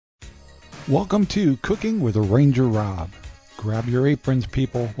Welcome to Cooking with RangerRob. Grab your aprons,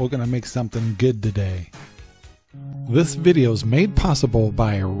 people. We're going to make something good today. This video is made possible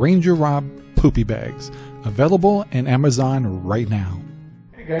by RangerRob Poopy Bags, available in Amazon right now.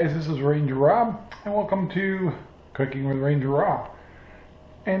 Hey guys, this is RangerRob, and welcome to Cooking with RangerRob.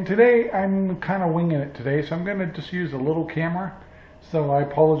 And today I'm kind of winging it today, so I'm going to just use a little camera. So I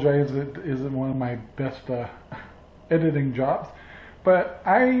apologize, it isn't one of my best editing jobs. But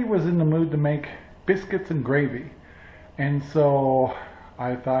I was in the mood to make biscuits and gravy, and so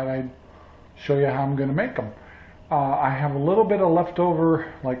I thought I'd show you how I'm going to make them. I have a little bit of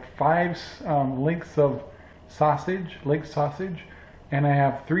leftover, like 5 links of sausage, leg sausage, and I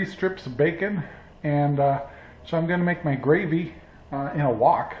have 3 strips of bacon, and so I'm going to make my gravy in a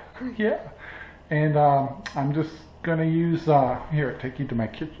wok. Yeah, and I'm just going to use here. Take you to my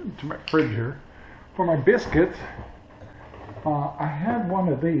kitchen, to my fridge here, for my biscuits. I had one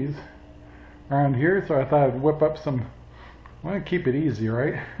of these around here, so I thought I'd whip up some. I want to keep it easy,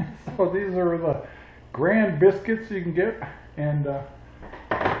 right? So these are the grand biscuits you can get, and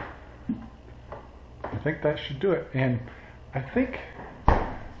I think that should do it. And I think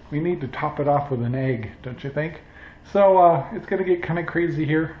we need to top it off with an egg, don't you think? So it's going to get kind of crazy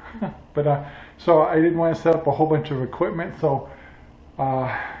here, but so I didn't want to set up a whole bunch of equipment. So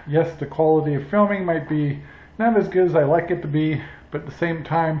yes, the quality of filming might be not as good as I like it to be, but at the same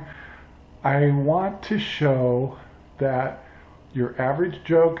time, I want to show that your average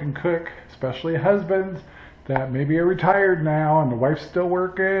Joe can cook, especially husbands that maybe are retired now and the wife's still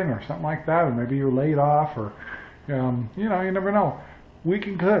working or something like that, or maybe you're laid off, or you know, you never know. We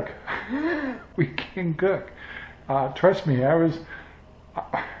can cook. We can cook. Trust me, I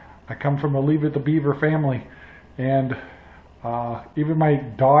come from a Leave It to Beaver family, and even my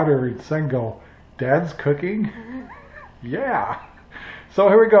daughter and son go, "Dad's cooking?" Yeah. So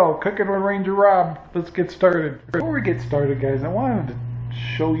here we go, Cooking with RangerRob. Let's get started. Before we get started, guys, I wanted to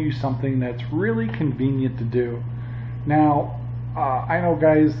show you something that's really convenient to do. Now, I know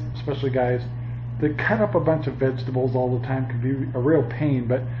guys, especially guys, that cut up a bunch of vegetables all the time can be a real pain,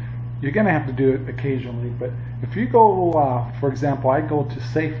 but you're going to have to do it occasionally. But if you go, for example, I go to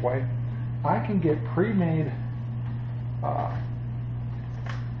Safeway, I can get pre-made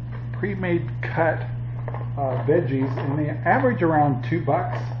cut veggies, and they average around $2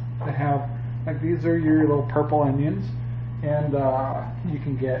 to have. Like, these are your little purple onions, and you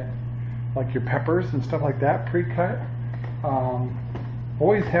can get like your peppers and stuff like that pre-cut.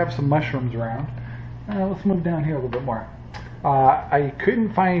 Always have some mushrooms around. Let's move down here a little bit more. I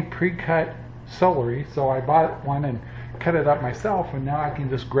couldn't find pre-cut celery, so I bought one and cut it up myself, and now I can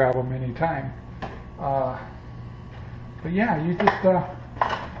just grab them anytime. But yeah, you just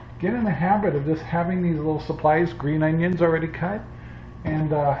get in the habit of just having these little supplies, green onions already cut,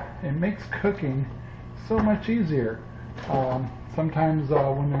 and it makes cooking so much easier. Sometimes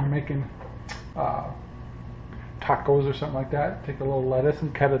when they're making tacos or something like that, take a little lettuce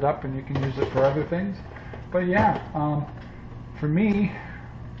and cut it up, and you can use it for other things. But yeah, for me,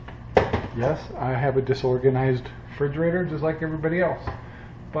 yes, I have a disorganized refrigerator just like everybody else.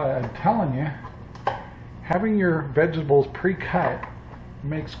 But I'm telling you, having your vegetables pre-cut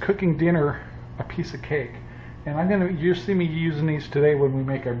makes cooking dinner a piece of cake. And you'll see me using these today when we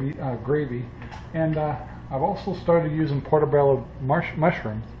make our gravy. And I've also started using portobello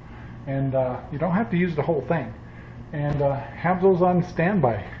mushrooms, and you don't have to use the whole thing, and have those on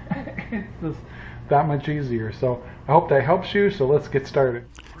standby. It's just that much easier. So I hope that helps you. So let's get started.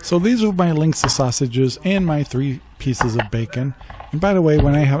 So these are my links of sausages and my 3 pieces of bacon. And by the way,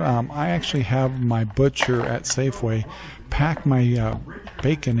 when I actually have my butcher at Safeway pack my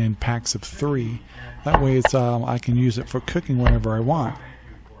bacon in packs of 3. That way it's I can use it for cooking whenever I want.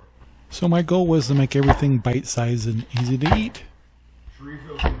 So my goal was to make everything bite-sized and easy to eat.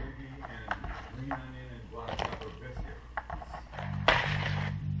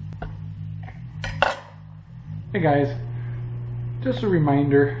 Hey guys, just a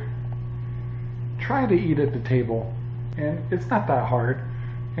reminder, try to eat at the table, and it's not that hard.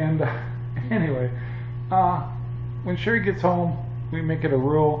 And anyway, when Sherry gets home, we make it a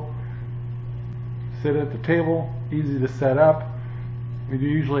rule: sit at the table, easy to set up. We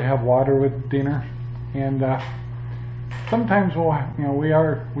usually have water with dinner, and sometimes we'll,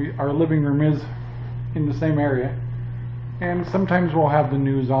 our living room is in the same area, and sometimes we'll have the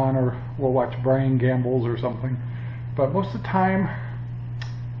news on, or we'll watch Brian Gamble's or something. But most of the time,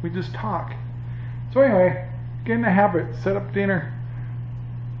 we just talk. So anyway, get in the habit, set up dinner,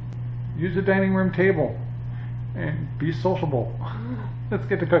 use the dining room table, and be sociable. Let's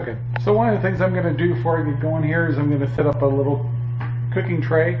get to cooking. So one of the things I'm going to do before I get going here is I'm going to set up a little cooking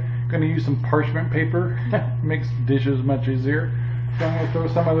tray, going to use some parchment paper. Makes dishes much easier. So I'm going to throw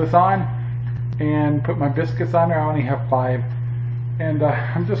some of this on and put my biscuits on there. I only have 5. And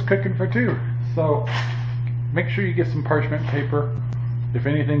I'm just cooking for 2. So make sure you get some parchment paper. If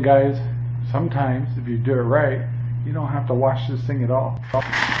anything, guys, sometimes if you do it right, you don't have to wash this thing at all.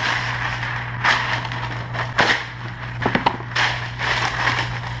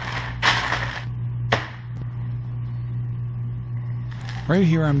 Right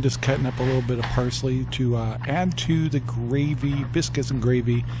here I'm just cutting up a little bit of parsley to add to the gravy, biscuits and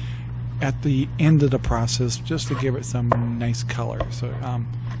gravy, at the end of the process, just to give it some nice color. So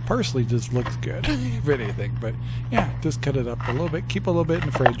parsley just looks good, if anything. But yeah, just cut it up a little bit, keep a little bit in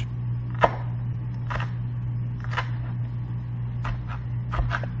the fridge.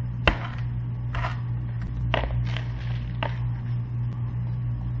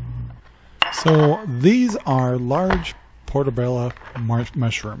 So these are large portobello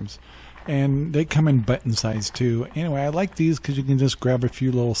mushrooms, and they come in button size too. Anyway, I like these because you can just grab a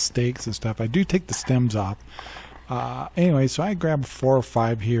few little steaks and stuff. I do take the stems off. Anyway, so I grabbed 4 or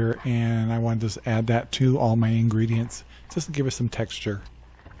 5 here, and I want to just add that to all my ingredients just to give it some texture.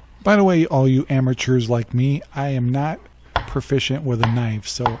 By the way, all you amateurs like me, I am not proficient with a knife,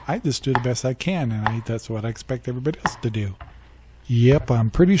 so I just do the best I can, and that's what I expect everybody else to do. Yep, I'm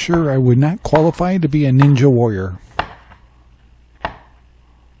pretty sure I would not qualify to be a ninja warrior.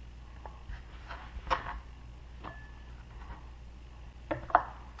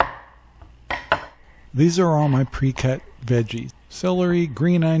 These are all my pre-cut veggies. Celery,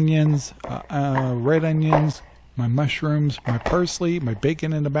 green onions, red onions, my mushrooms, my parsley, my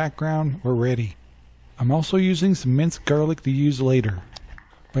bacon in the background. We're ready. I'm also using some minced garlic to use later.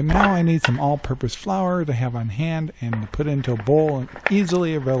 But now I need some all-purpose flour to have on hand and to put into a bowl and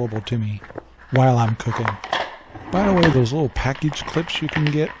easily available to me while I'm cooking. By the way, those little package clips you can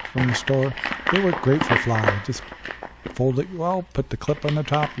get from the store, they work great for flour. Just fold it well, put the clip on the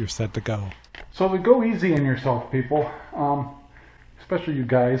top, you're set to go. So to go easy on yourself, people, especially you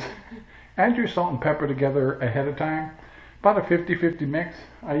guys, add your salt and pepper together ahead of time. About a 50-50 mix.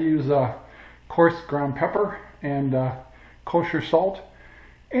 I use coarse ground pepper and kosher salt.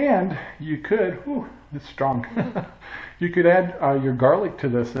 And you could, whew, it's strong. You could add your garlic to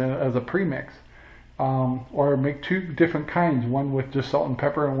this as a premix. Or make 2 different kinds, one with just salt and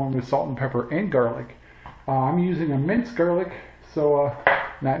pepper and one with salt and pepper and garlic. I'm using a minced garlic, so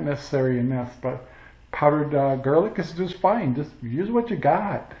not necessary in this, but powdered garlic is just fine. Just use what you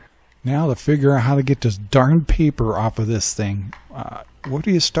got. Now to figure out how to get this darn paper off of this thing. Where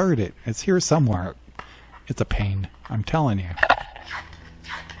do you start it? It's here somewhere. It's a pain, I'm telling you.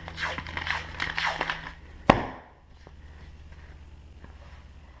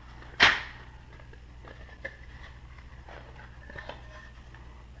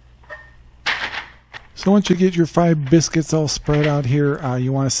 So once you get your 5 biscuits all spread out here,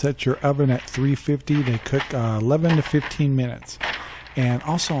 you want to set your oven at 350. They cook 11 to 15 minutes. And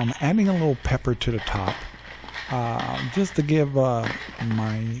also I'm adding a little pepper to the top just to give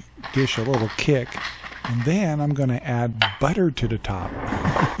my dish a little kick. And then I'm going to add butter to the top.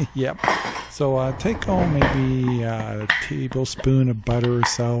 Yep. So take home maybe a tablespoon of butter or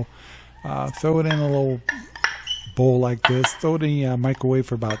so. Throw it in a little bowl like this. Throw it in the microwave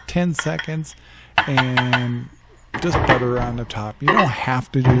for about 10 seconds. And just butter on the top. You don't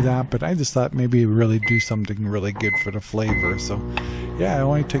have to do that, but I just thought maybe really do something really good for the flavor. So yeah, I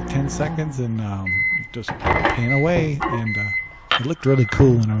only took 10 seconds and just pan away, and it looked really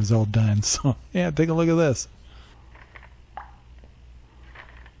cool when I was all done. So yeah, take a look at this.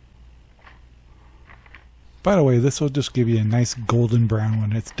 By the way, this will just give you a nice golden brown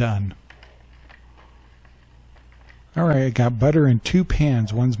when it's done. Alright, I got butter in 2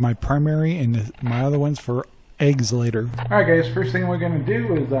 pans. One's my primary and my other one's for eggs later. Alright guys, first thing we're going to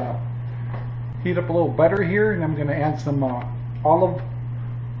do is heat up a little butter here, and I'm going to add some I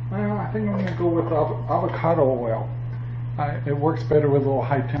think I'm going to go with avocado oil. It works better with a little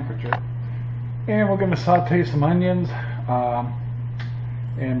high temperature. And we're going to saute some onions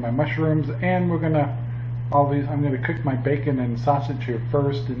and my mushrooms, and we're going to I'm going to cook my bacon and sausage here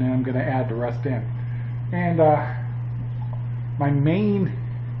first, and then I'm going to add the rest in. And my main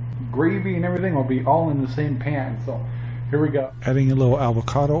gravy and everything will be all in the same pan. So here we go. Adding a little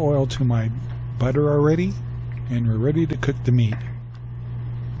avocado oil to my butter already, and we're ready to cook the meat.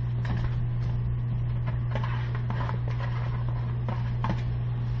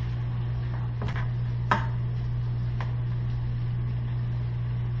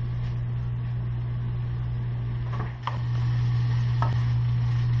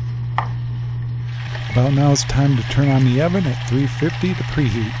 Well, now it's time to turn on the oven at 350 to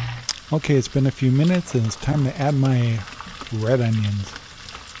preheat. Okay, it's been a few minutes and it's time to add my red onions.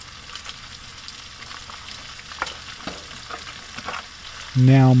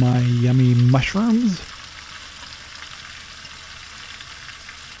 Now my yummy mushrooms.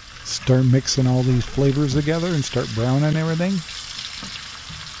 Start mixing all these flavors together and start browning everything.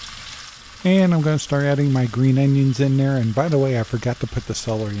 And I'm going to start adding my green onions in there. And by the way, I forgot to put the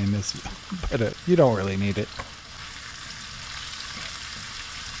celery in this, but you don't really need it.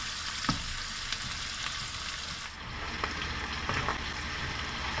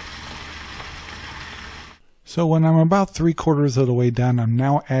 So when I'm about 3/4 of the way done, I'm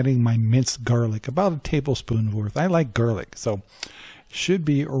now adding my minced garlic, about a tablespoon worth. I like garlic, so should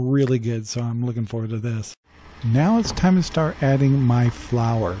be really good, so I'm looking forward to this. Now it's time to start adding my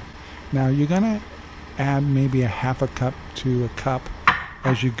flour. Now you're going to add maybe a half a cup to a cup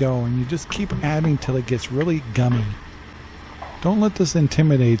as you go, and you just keep adding till it gets really gummy. Don't let this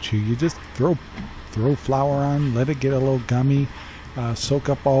intimidate you. You just throw flour on, let it get a little gummy, soak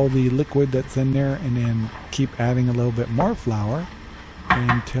up all the liquid that's in there, and then keep adding a little bit more flour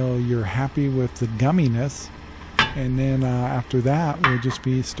until you're happy with the gumminess. And then after that, we'll just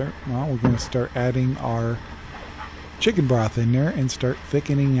be we're going to start adding our chicken broth in there and start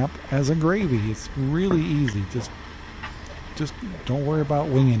thickening up as a gravy. It's really easy. Just don't worry about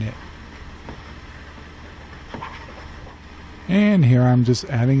winging it. And here I'm just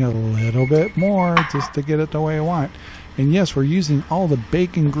adding a little bit more just to get it the way I want. And yes, we're using all the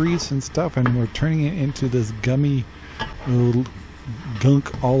bacon grease and stuff, and we're turning it into this gummy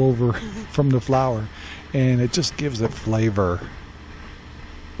gunk all over from the flour, and it just gives it flavor.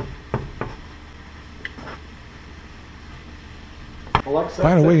 Alexa,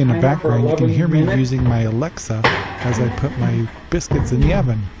 by the way, in the background you can hear me using my Alexa as I put my biscuits in the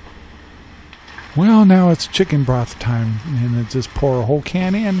oven. Well, now it's chicken broth time, and I just pour a whole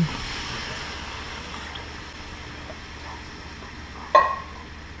can in.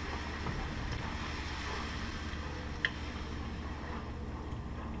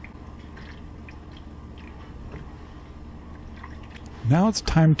 Now it's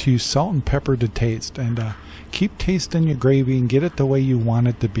time to salt and pepper to taste, and keep tasting your gravy and get it the way you want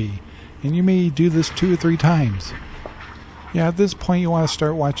it to be. And you may do this 2 or 3 times. Yeah, at this point you want to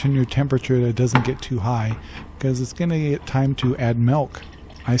start watching your temperature that it doesn't get too high, because it's going to get time to add milk.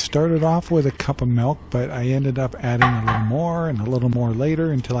 I started off with a cup of milk, but I ended up adding a little more and a little more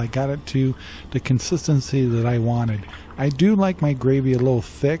later until I got it to the consistency that I wanted. I do like my gravy a little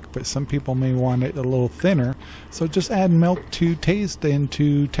thick, but some people may want it a little thinner, so just add milk to taste and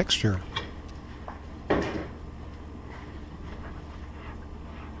to texture.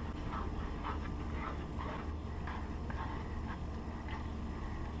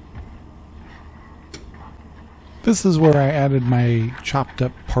 This is where I added my chopped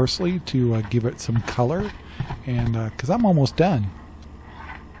up parsley to give it some color, and because I'm almost done.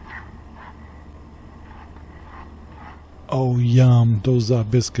 Oh yum, those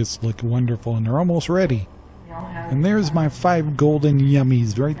biscuits look wonderful and they're almost ready. And there's my 5 golden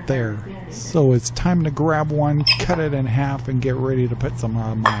yummies right there. So it's time to grab one, cut it in half, and get ready to put some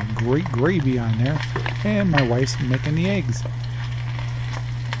my great gravy on there. And my wife's making the eggs.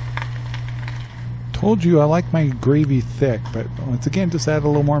 Told you I like my gravy thick, but once again, just add a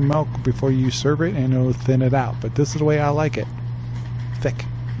little more milk before you serve it and it'll thin it out. But this is the way I like it. Thick.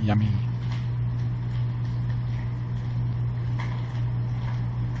 Yummy.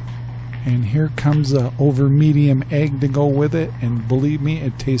 And here comes a over medium egg to go with it, and believe me,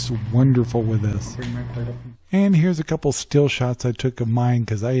 it tastes wonderful with this. And here's a couple still shots I took of mine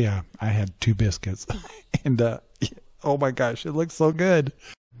because I had 2 biscuits. And oh my gosh, it looks so good.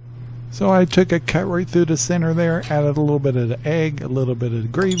 So I took a cut right through the center there, added a little bit of the egg, a little bit of the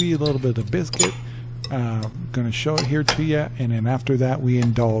gravy, a little bit of biscuit. I'm going to show it here to you, and then after that we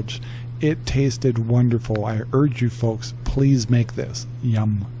indulged. It tasted wonderful. I urge you folks, please make this.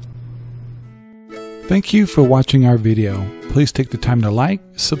 Yum. Thank you for watching our video. Please take the time to like,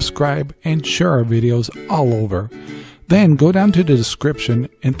 subscribe, and share our videos all over. Then go down to the description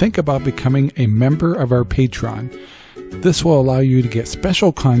and think about becoming a member of our Patreon. This will allow you to get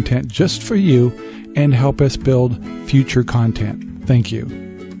special content just for you and help us build future content. Thank you.